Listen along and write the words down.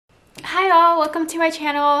Hi all, welcome to my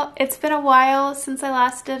channel. It's been a while since I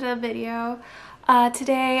last did a video.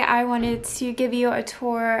 Today I wanted to give you a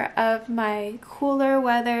tour of my cooler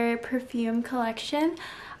weather perfume collection.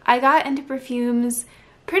 I got into perfumes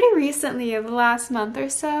pretty recently, over the last month or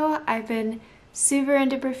so. I've been super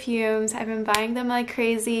into perfumes. I've been buying them like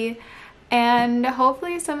crazy, and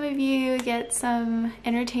hopefully some of you get some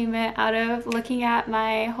entertainment out of looking at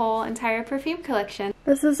my whole entire perfume collection.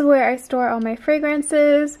 This is where I store all my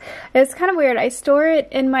fragrances. It's kind of weird. I store it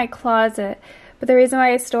in my closet, but the reason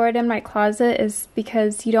why I store it in my closet is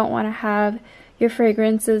because you don't want to have your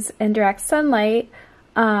fragrances in direct sunlight.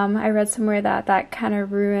 I read somewhere that that kind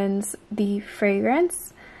of ruins the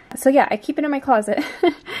fragrance. So yeah, I keep it in my closet.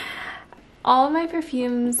 All of my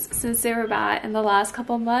perfumes, since they were bought in the last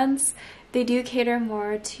couple months, they do cater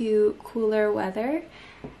more to cooler weather.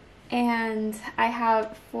 And I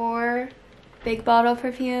have 4 big bottle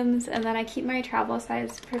perfumes, and then I keep my travel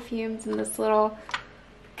size perfumes in this little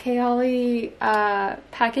Kayali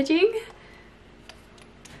packaging.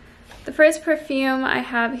 The first perfume I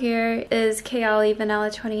have here is Kayali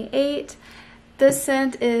Vanilla 28. This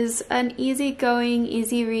scent is an easygoing,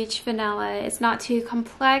 easy reach vanilla. It's not too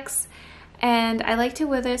complex, and I like to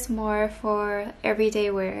wear this more for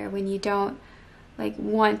everyday wear when you don't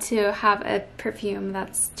want to have a perfume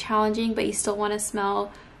that's challenging but you still want to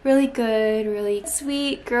smell really good, really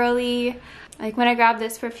sweet, girly. Like when I grab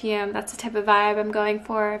this perfume, that's the type of vibe I'm going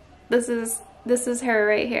for. This is her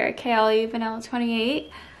right here, Kayali Vanilla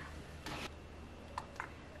 28.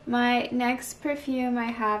 My next perfume I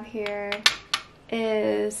have here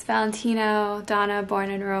is Valentino Donna Born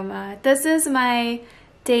in Roma. This is my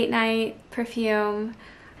date night perfume.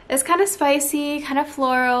 It's kind of spicy, kind of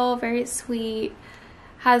floral, very sweet.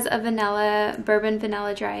 Has a vanilla, bourbon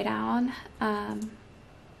vanilla dry down.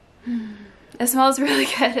 It smells really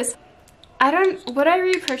good. Would I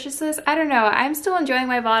repurchase this? I don't know. I'm still enjoying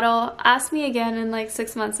my bottle. Ask me again in like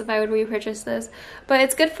 6 months if I would repurchase this. But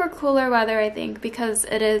it's good for cooler weather, I think, because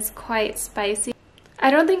it is quite spicy.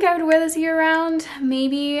 I don't think I would wear this year round.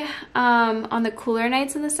 Maybe on the cooler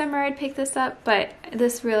nights in the summer I'd pick this up, but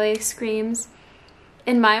this really screams,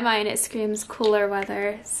 in my mind, it screams cooler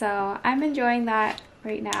weather. So I'm enjoying that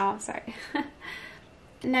right now. Sorry.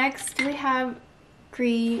 Next we have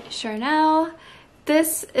Gris Charnel.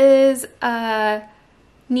 This is a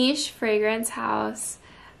niche fragrance house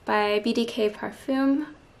by BDK Parfum.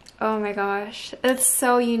 Oh my gosh, it's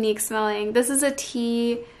so unique smelling. This is a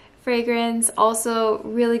tea fragrance, also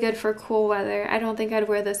really good for cool weather. I don't think I'd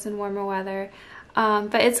wear this in warmer weather,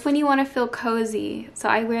 but it's when you want to feel cozy. So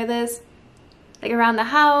I wear this like around the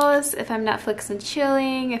house, if I'm Netflix and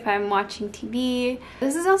chilling, if I'm watching TV.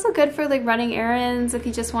 This is also good for like running errands, if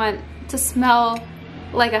you just want to smell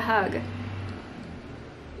like a hug.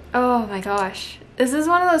 Oh my gosh. This is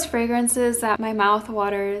one of those fragrances that my mouth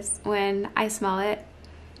waters when I smell it.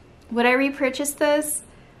 Would I repurchase this?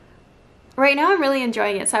 Right now I'm really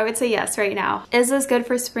enjoying it, so I would say yes right now. Is this good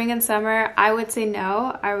for spring and summer? I would say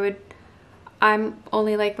no. I'm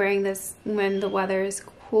only like wearing this when the weather is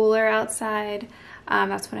cooler outside.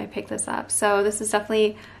 That's when I pick this up. So this is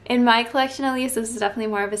definitely, in my collection at least, this is definitely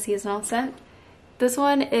more of a seasonal scent. This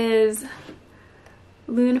one is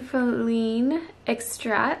Lunfeline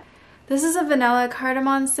Extrait. This is a vanilla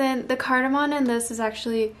cardamom scent. The cardamom in this is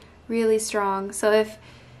actually really strong. So if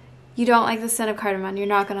you don't like the scent of cardamom, you're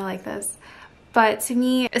not gonna like this. But to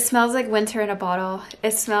me, it smells like winter in a bottle.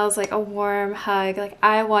 It smells like a warm hug. Like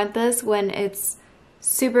I want this when it's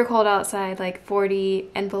super cold outside, like 40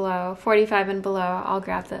 and below, 45 and below, I'll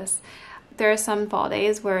grab this. There are some fall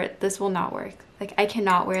days where this will not work. Like I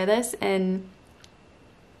cannot wear this in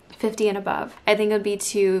 50 and above. I think it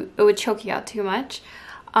would choke you out too much.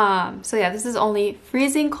 So yeah, this is only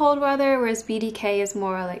freezing cold weather, whereas BDK is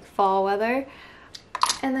more like fall weather.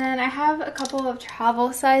 And then I have a couple of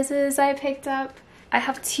travel sizes I picked up. I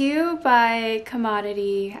have 2 by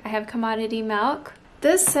Commodity. I have Commodity Milk.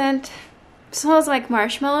 This scent smells like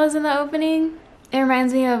marshmallows in the opening. It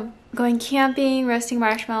reminds me of going camping, roasting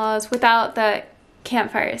marshmallows without the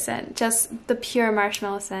campfire scent, just the pure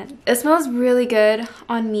marshmallow scent. It smells really good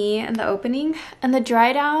on me in the opening, and the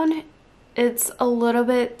dry down, it's a little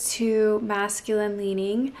bit too masculine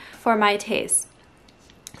leaning for my taste.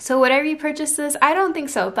 So would I repurchase this? I don't think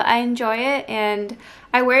so, but I enjoy it, and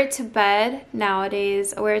I wear it to bed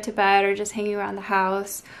nowadays. I wear it to bed or just hanging around the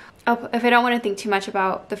house. If I don't want to think too much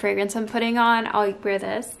about the fragrance I'm putting on, I'll wear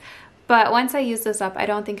this. But once I use this up, I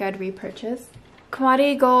don't think I'd repurchase.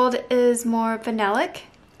 Commodity Gold is more vanillic.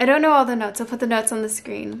 I don't know all the notes. I'll put the notes on the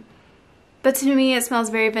screen. But to me, it smells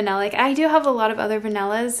very vanillic. I do have a lot of other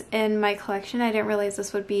vanillas in my collection. I didn't realize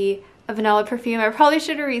this would be a vanilla perfume. I probably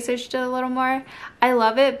should have researched it a little more. I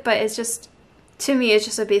love it, but it's just, to me, it's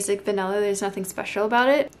just a basic vanilla. There's nothing special about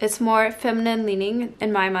it. It's more feminine leaning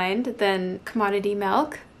in my mind than commodity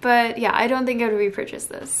milk. But yeah, I don't think I would repurchase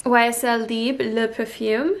this. YSL Libre Le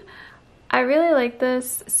Perfume. I really like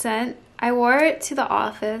this scent. I wore it to the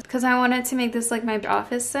office because I wanted to make this like my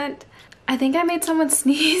office scent. I think I made someone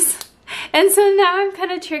sneeze. And so now I'm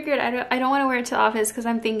kind of triggered. I don't want to wear it to the office because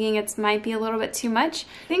I'm thinking it might be a little bit too much.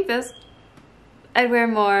 I think this I'd wear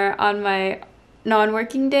more on my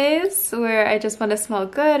non-working days where I just want to smell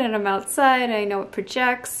good and I'm outside and I know it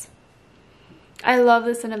projects. I love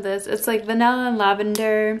the scent of this. It's like vanilla and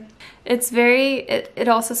lavender. It's very, it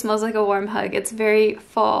also smells like a warm hug. It's very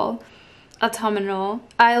fall, autumnal.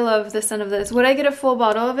 I love the scent of this. Would I get a full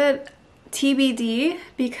bottle of it? TBD,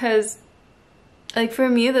 because like for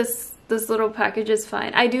me this little package is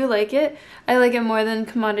fine. I do like it. I like it more than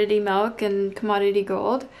commodity milk and commodity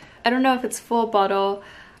gold. I don't know if it's full bottle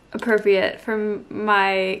appropriate for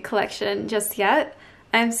my collection just yet.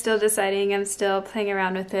 I'm still deciding. I'm still playing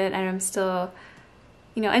around with it and I'm still,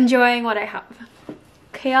 you know, enjoying what I have.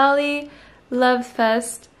 Kayali Love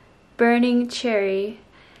Fest Burning Cherry.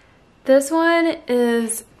 This one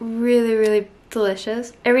is really, really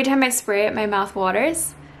delicious. Every time I spray it, my mouth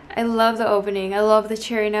waters. I love the opening. I love the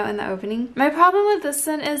cherry note in the opening. My problem with this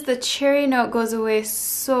scent is the cherry note goes away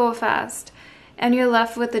so fast and you're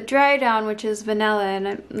left with the dry down, which is vanilla, and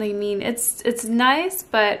I mean it's nice,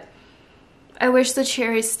 but I wish the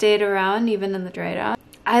cherry stayed around even in the dry down.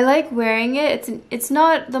 I like wearing it. It's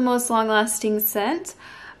not the most long-lasting scent,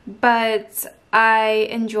 but I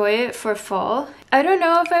enjoy it for fall. I don't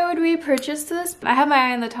know if I would repurchase this. I have my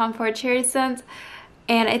eye on the Tom Ford cherry scent.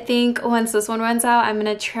 And I think once this one runs out, I'm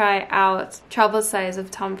gonna try out travel size of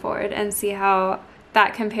Tom Ford and see how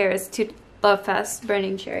that compares to Love Fest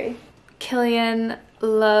Burning Cherry. Kilian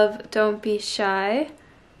Love Don't Be Shy.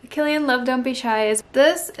 Kilian Love Don't Be Shy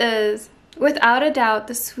this is without a doubt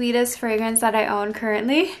the sweetest fragrance that I own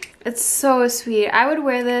currently. It's so sweet. I would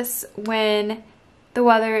wear this when the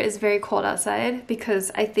weather is very cold outside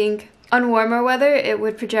because I think on warmer weather it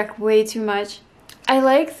would project way too much. I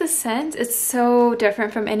like the scent. It's so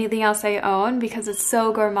different from anything else I own because it's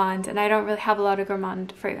so gourmand and I don't really have a lot of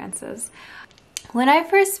gourmand fragrances. When I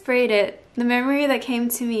first sprayed it, the memory that came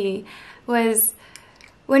to me was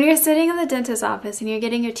when you're sitting in the dentist's office and you're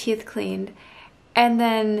getting your teeth cleaned and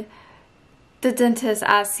then the dentist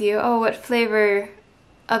asks you, oh, what flavor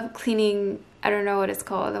of cleaning, I don't know what it's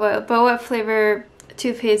called, but what flavor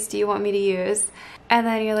toothpaste do you want me to use? And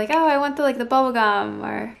then you're like, oh, I want the bubble gum,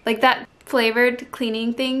 or like that flavored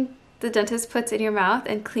cleaning thing the dentist puts in your mouth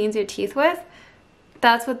and cleans your teeth with.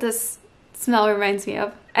 That's what this smell reminds me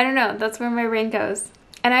of. I don't know, that's where my brain goes.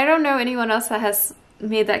 And I don't know anyone else that has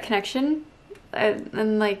made that connection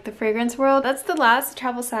in like the fragrance world. That's the last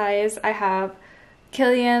travel size I have.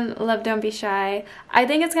 Kilian Love Don't Be Shy. I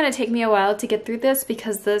think it's gonna take me a while to get through this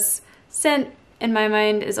because this scent in my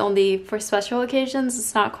mind is only for special occasions.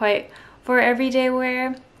 It's not quite for everyday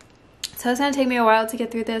wear. So it's gonna take me a while to get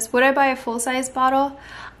through this. Would I buy a full-size bottle?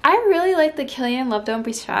 I really like the Kilian Love Don't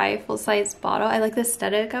Be Shy full-size bottle. I like the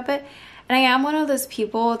aesthetic of it. And I am one of those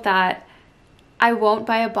people that I won't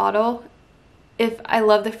buy a bottle if I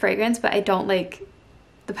love the fragrance, but I don't like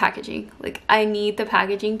the packaging. Like, I need the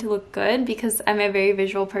packaging to look good because I'm a very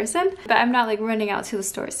visual person. But I'm not like running out to the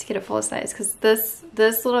stores to get a full size because this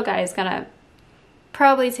little guy is gonna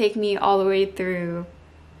probably take me all the way through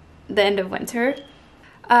the end of winter.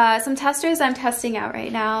 Some testers I'm testing out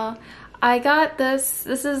right now. I got this.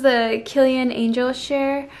 This is the Kilian Angel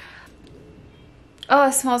Share. Oh,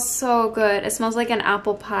 it smells so good. It smells like an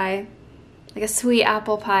apple pie, like a sweet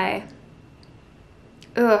apple pie.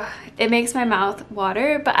 Ugh, it makes my mouth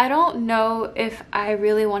water, but I don't know if I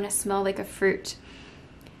really want to smell like a fruit.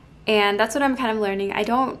 And that's what I'm kind of learning. I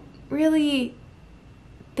don't really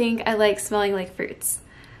think I like smelling like fruits.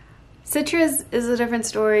 Citrus is a different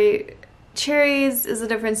story. Cherries is a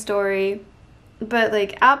different story. But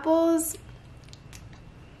like apples,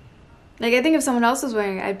 like I think if someone else was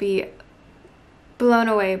wearing it, I'd be blown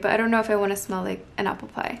away, but I don't know if I want to smell like an apple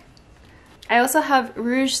pie. I also have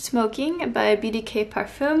Rouge Smoking by BDK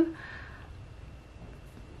Parfum.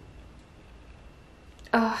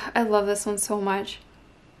 Oh, I love this one so much.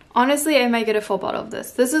 Honestly, I might get a full bottle of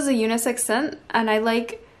this. This is a unisex scent, and I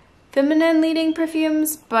like feminine leading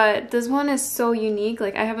perfumes, but this one is so unique.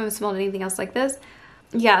 Like, I haven't smelled anything else like this.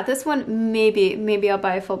 Yeah, this one, maybe I'll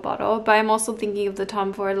buy a full bottle, but I'm also thinking of the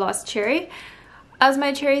Tom Ford Lost Cherry as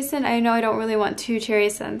my cherry scent. I know I don't really want two cherry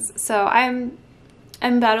scents, so I'm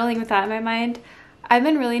battling with that in my mind. I've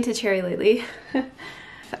been really into cherry lately.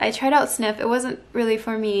 I tried out Snif. It wasn't really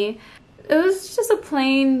for me. It was just a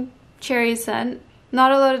plain cherry scent.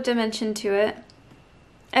 Not a lot of dimension to it.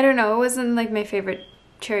 I don't know, it wasn't like my favorite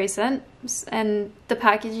cherry scent. And the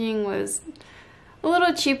packaging was a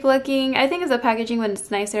little cheap looking. I think if the packaging was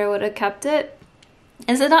nicer, I would have kept it.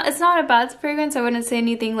 And so it's not a bad fragrance. I wouldn't say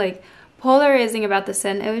anything like polarizing about the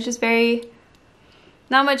scent. It was just very,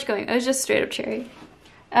 not much going. It was just straight up cherry.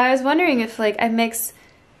 I was wondering if like I mix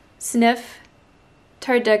Snif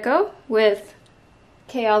Tardeco with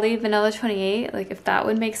Kayali Vanilla 28, like if that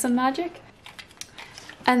would make some magic.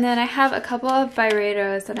 And then I have a couple of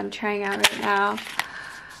Byredos that I'm trying out right now.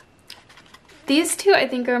 These two I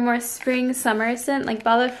think are more spring summer scent. Like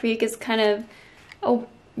Bala Freak is kind of a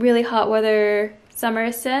really hot weather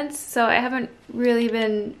summer scent, so I haven't really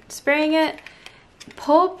been spraying it.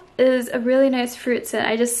 Pulp is a really nice fruit scent.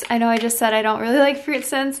 I know I just said I don't really like fruit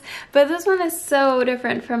scents, but this one is so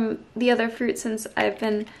different from the other fruit scents I've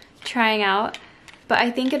been trying out. But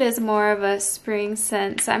I think it is more of a spring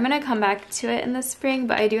scent, so I'm gonna come back to it in the spring,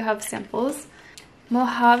 but I do have samples.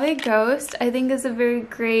 Mojave Ghost I think is a very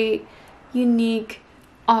great, unique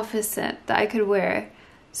office scent that I could wear.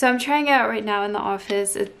 So I'm trying it out right now in the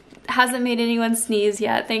office. It hasn't made anyone sneeze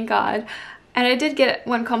yet, thank God. And I did get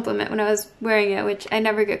one compliment when I was wearing it, which I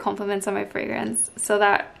never get compliments on my fragrance. So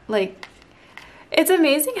that, like, it's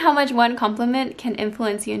amazing how much one compliment can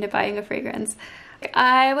influence you into buying a fragrance.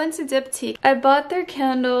 I went to Diptyque. I bought their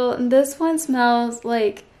candle, and this one smells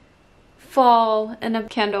like fall in a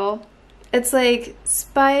candle. It's like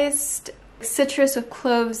spiced citrus with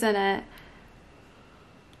cloves in it.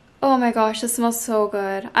 Oh my gosh, this smells so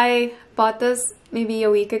good. I bought this maybe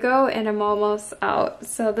a week ago and I'm almost out.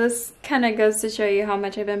 So this kind of goes to show you how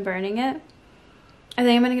much I've been burning it. I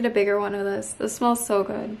think I'm gonna get a bigger one of this. This smells so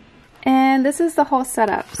good. And this is the whole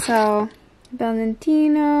setup. So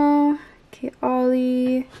Valentino,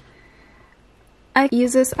 Kayali. I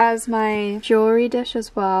use this as my jewelry dish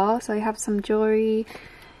as well. So I have some jewelry.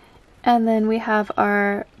 And then we have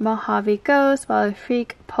our Mojave Ghost, Bala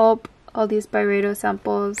Freak, Pulp, all these Byredo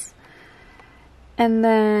samples. And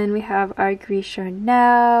then we have our Gris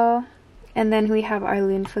Charnel. And then we have our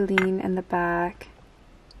Lune Feline in the back.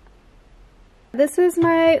 This is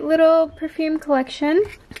my little perfume collection.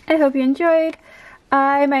 I hope you enjoyed.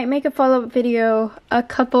 I might make a follow-up video a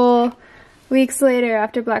couple weeks later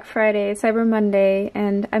after Black Friday, Cyber Monday,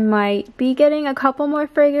 and I might be getting a couple more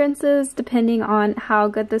fragrances depending on how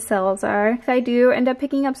good the sales are. If I do end up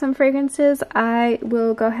picking up some fragrances, I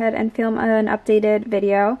will go ahead and film an updated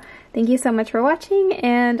video. Thank you so much for watching,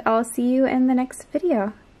 and I'll see you in the next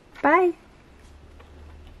video. Bye!